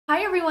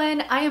Hi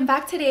everyone, I am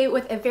back today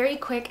with a very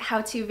quick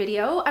how-to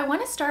video. I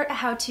want to start a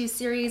how-to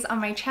series on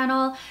my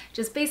channel,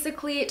 just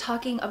basically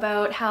talking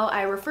about how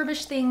I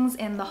refurbish things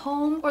in the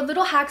home or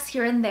little hacks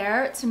here and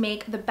there to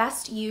make the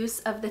best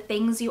use of the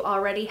things you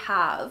already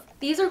have.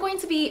 These are going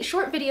to be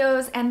short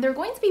videos and they're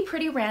going to be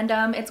pretty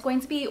random. It's going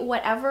to be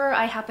whatever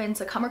I happen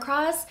to come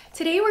across.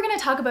 Today we're going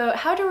to talk about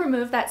how to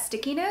remove that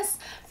stickiness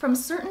from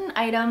certain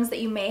items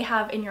that you may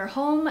have in your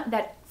home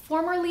that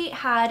formerly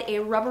had a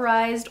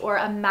rubberized or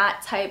a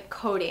matte type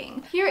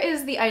coating. Here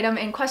is the item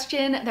in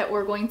question that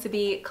we're going to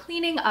be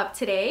cleaning up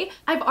today.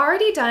 I've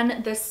already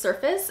done this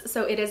surface,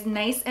 so it is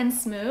nice and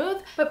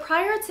smooth, but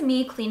prior to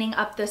me cleaning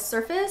up this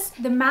surface,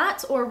 the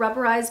matte or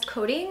rubberized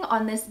coating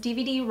on this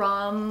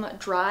DVD-ROM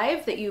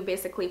drive that you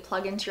basically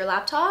plug into your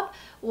laptop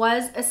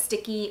was a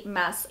sticky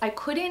mess. I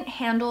couldn't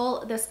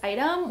handle this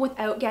item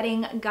without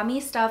getting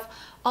gummy stuff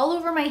all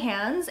over my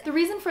hands. The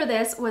reason for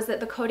this was that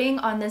the coating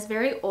on this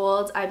very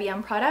old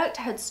IBM product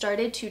had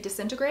started to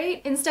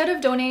disintegrate. Instead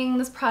of donating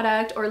this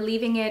product or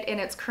leaving it in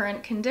its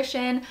current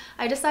condition,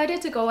 I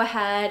decided to go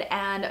ahead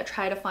and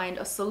try to find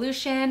a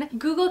solution.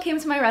 Google came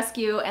to my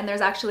rescue and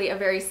there's actually a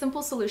very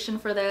simple solution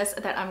for this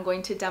that I'm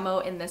going to demo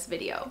in this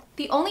video.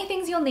 The only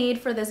things you'll need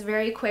for this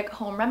very quick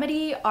home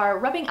remedy are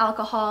rubbing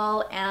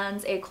alcohol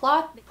and a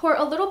cloth. Pour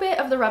a little bit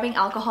of the rubbing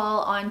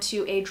alcohol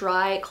onto a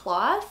dry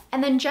cloth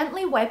and then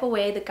gently wipe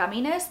away the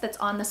gumminess that's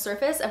on the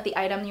surface of the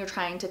item you're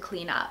trying to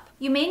clean up.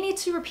 You may need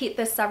to repeat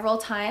this several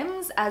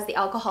times as the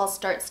alcohol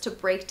starts to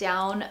break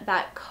down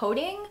that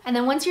coating, and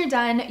then once you're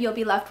done, you'll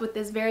be left with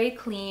this very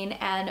clean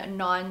and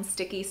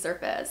non-sticky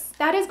surface.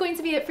 That is going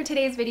to be it for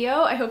today's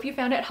video. I hope you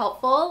found it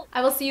helpful.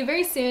 I will see you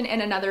very soon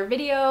in another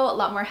video, a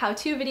lot more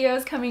how-to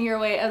videos coming your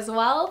way as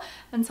well.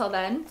 Until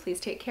then, please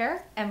take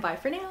care and bye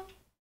for now.